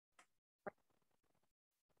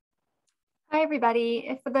Hi,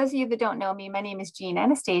 everybody. For those of you that don't know me, my name is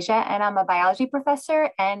Anastasia, and I'm a biology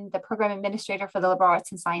professor and the program administrator for the Liberal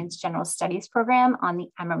Arts and Science General Studies program on the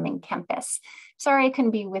Ammerman Campus. Sorry I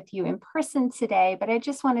couldn't be with you in person today, but I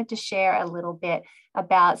just wanted to share a little bit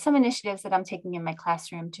about some initiatives that I'm taking in my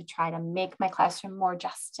classroom to try to make my classroom more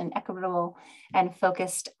just and equitable and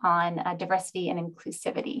focused on diversity and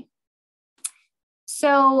inclusivity.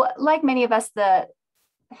 So, like many of us, the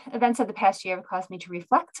events of the past year have caused me to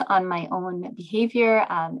reflect on my own behavior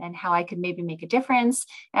and how I could maybe make a difference.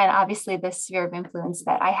 And obviously the sphere of influence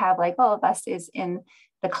that I have, like all of us, is in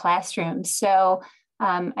the classroom. So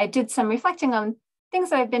I did some reflecting on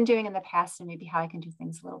things that I've been doing in the past and maybe how I can do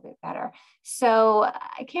things a little bit better. So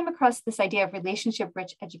I came across this idea of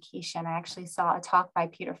relationship-rich education. I actually saw a talk by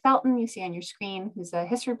Peter Felton, you see on your screen, who's a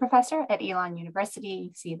history professor at Elon University.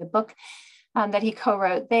 You see the book that he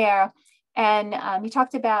co-wrote there. And he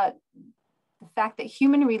talked about the fact that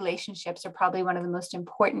human relationships are probably one of the most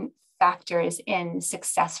important factors in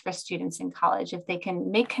success for students in college. If they can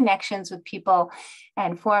make connections with people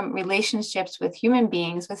and form relationships with human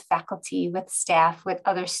beings, with faculty, with staff, with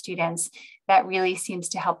other students, that really seems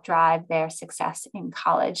to help drive their success in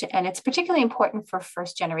college. And it's particularly important for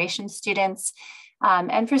first-generation students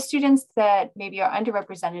and for students that maybe are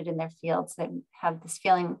underrepresented in their fields that have this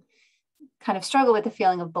feeling, kind of struggle with the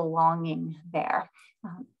feeling of belonging there.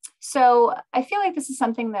 So I feel like this is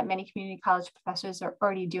something that many community college professors are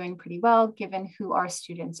already doing pretty well, given who our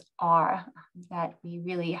students are, that we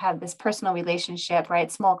really have this personal relationship,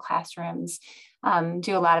 right? Small classrooms,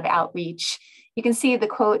 do a lot of outreach. You can see the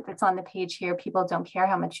quote that's on the page here: people don't care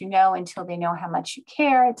how much you know until they know how much you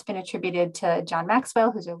care. It's been attributed to John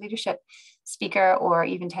Maxwell, who's a leadership speaker, or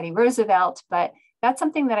even Teddy Roosevelt, but that's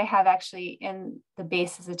something that I have actually in the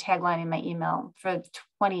base as a tagline in my email for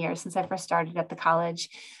 20 years since I first started at the college.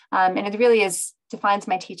 And it really defines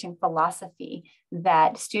my teaching philosophy,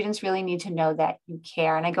 that students really need to know that you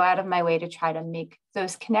care. And I go out of my way to try to make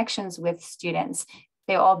those connections with students.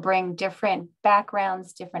 They all bring different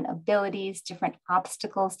backgrounds, different abilities, different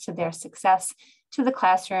obstacles to their success to the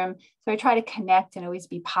classroom. So I try to connect and always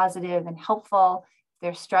be positive and helpful.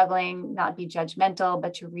 They're struggling, not be judgmental,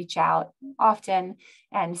 but to reach out often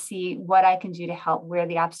and see what I can do to help, where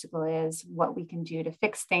the obstacle is, what we can do to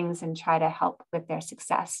fix things and try to help with their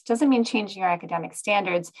success. Doesn't mean changing our academic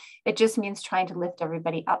standards. It just means trying to lift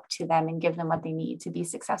everybody up to them and give them what they need to be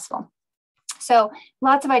successful. So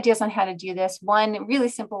lots of ideas on how to do this. One really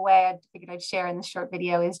simple way I figured I'd share in this short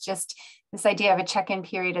video is just this idea of a check-in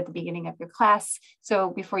period at the beginning of your class.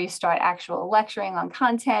 So before you start actual lecturing on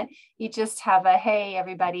content, you just have a, hey,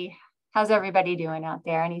 everybody, how's everybody doing out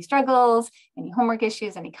there? Any struggles, any homework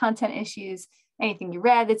issues, any content issues, anything you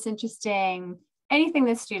read that's interesting, anything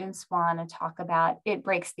that students want to talk about. It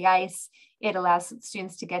breaks the ice. It allows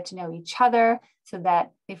students to get to know each other so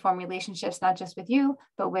that they form relationships, not just with you,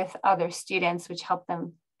 but with other students, which help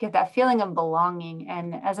them get that feeling of belonging.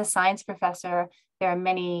 And as a science professor, there are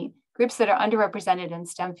many groups that are underrepresented in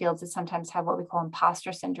STEM fields that sometimes have what we call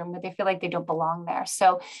imposter syndrome, where they feel like they don't belong there.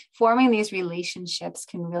 So forming these relationships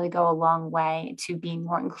can really go a long way to being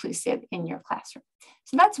more inclusive in your classroom.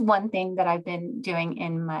 So that's one thing that I've been doing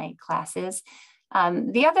in my classes.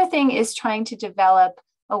 The other thing is trying to develop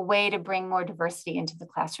a way to bring more diversity into the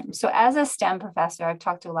classroom. So as a STEM professor, I've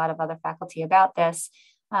talked to a lot of other faculty about this.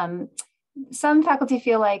 Some faculty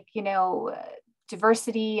feel like,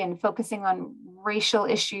 diversity and focusing on racial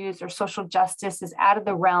issues or social justice is out of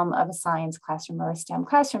the realm of a science classroom or a STEM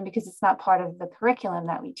classroom because it's not part of the curriculum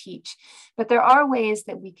that we teach. But there are ways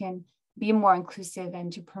that we can be more inclusive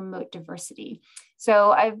and to promote diversity.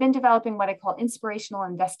 So I've been developing what I call inspirational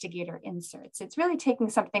investigator inserts. It's really taking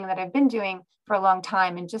something that I've been doing for a long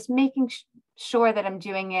time and just making sure that I'm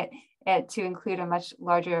doing it to include a much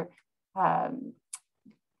larger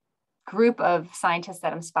group of scientists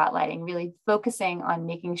that I'm spotlighting, really focusing on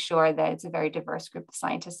making sure that it's a very diverse group of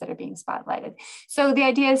scientists that are being spotlighted. So the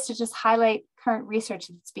idea is to just highlight current research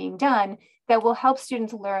that's being done that will help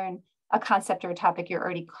students learn a concept or a topic you're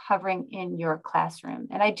already covering in your classroom.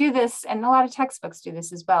 And I do this, and a lot of textbooks do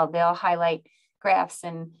this as well. They'll highlight graphs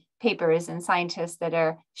and papers and scientists that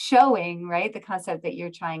are showing, right, the concept that you're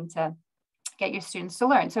trying to get your students to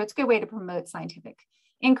learn. So it's a good way to promote scientific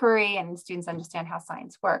inquiry and students understand how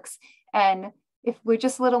science works. And if we're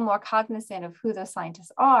just a little more cognizant of who those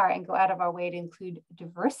scientists are and go out of our way to include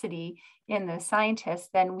diversity in those scientists,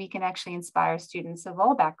 then we can actually inspire students of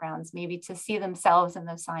all backgrounds, maybe to see themselves in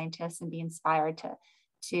those scientists and be inspired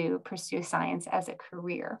to pursue science as a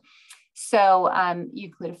career. So you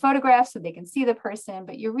include a photograph so they can see the person,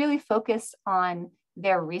 but you're really focused on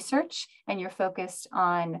their research and you're focused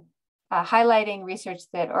on highlighting research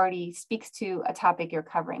that already speaks to a topic you're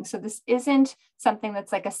covering. So this isn't something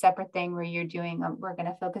that's like a separate thing where you're doing, we're going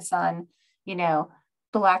to focus on, you know,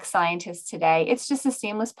 Black scientists today. It's just a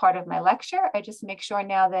seamless part of my lecture. I just make sure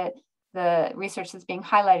now that the research that's being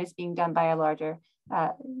highlighted is being done by a larger,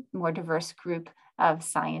 more diverse group of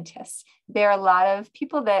scientists. There are a lot of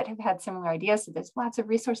people that have had similar ideas, so there's lots of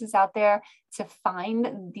resources out there to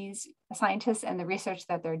find these scientists and the research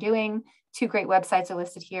that they're doing. 2 great websites are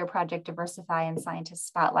listed here, Project Diversify and Scientist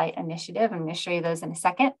Spotlight Initiative. I'm going to show you those in a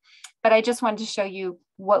second, but I just wanted to show you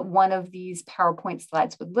what one of these PowerPoint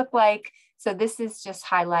slides would look like. So this is just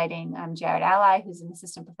highlighting Jared Ally, who's an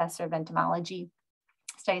assistant professor of entomology,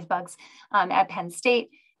 studies bugs at Penn State.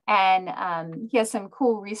 And he has some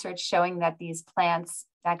cool research showing that these plants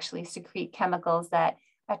actually secrete chemicals that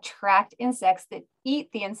attract insects that eat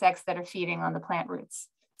the insects that are feeding on the plant roots.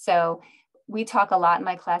 So we talk a lot in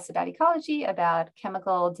my class about ecology, about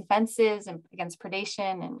chemical defenses and against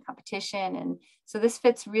predation and competition. And so this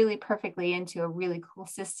fits really perfectly into a really cool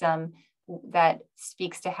system that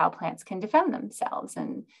speaks to how plants can defend themselves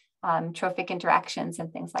and trophic interactions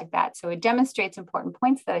and things like that. So it demonstrates important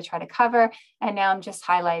points that I try to cover. And now I'm just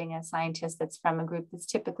highlighting a scientist that's from a group that's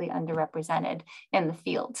typically underrepresented in the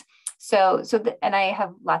field. And I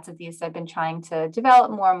have lots of these. I've been trying to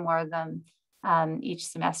develop more and more of them each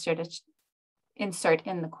semester to insert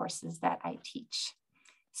in the courses that I teach.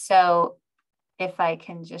 So if I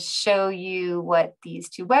can just show you what these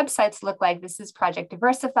 2 websites look like, this is Project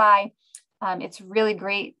Diversify. It's really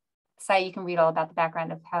great site. You can read all about the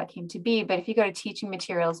background of how it came to be, but if you go to teaching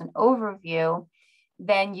materials and overview,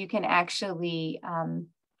 then you can actually kind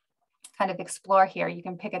of explore here. You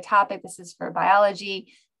can pick a topic. This is for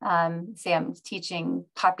biology. Say I'm teaching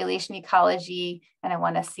population ecology, and I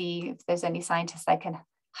want to see if there's any scientists I can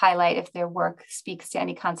highlight if their work speaks to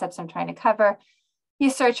any concepts I'm trying to cover. You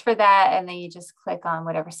search for that, and then you just click on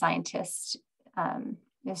whatever scientist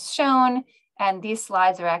is shown. And these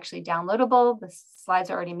slides are actually downloadable. The slides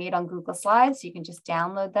are already made on Google Slides. You can just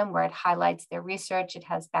download them where it highlights their research. It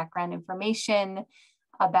has background information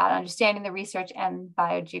about understanding the research and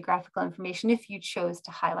biogeographical information if you chose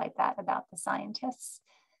to highlight that about the scientists.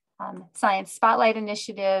 Science Spotlight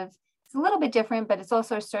Initiative. It's a little bit different, but it's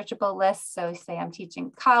also a searchable list. So say I'm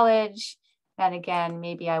teaching college, and again,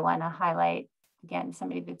 maybe I want to highlight, again,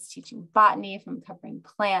 somebody that's teaching botany, if I'm covering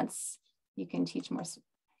plants. You can teach more,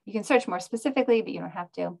 you can search more specifically, but you don't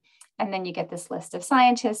have to. And then you get this list of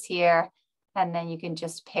scientists here, and then you can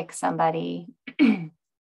just pick somebody.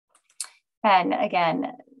 And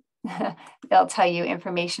again, they'll tell you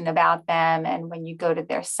information about them. And when you go to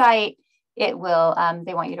their site, it will,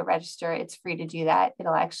 they want you to register. It's free to do that.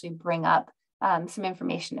 It'll actually bring up some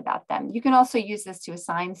information about them. You can also use this to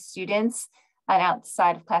assign students an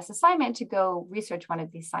outside of class assignment to go research one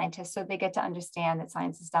of these scientists, so they get to understand that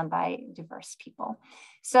science is done by diverse people.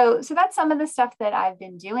 So that's some of the stuff that I've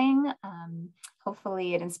been doing.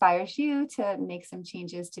 Hopefully it inspires you to make some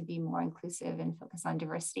changes to be more inclusive and focus on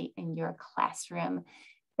diversity in your classroom.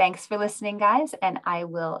 Thanks for listening, guys, and I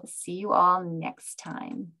will see you all next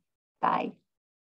time. Bye.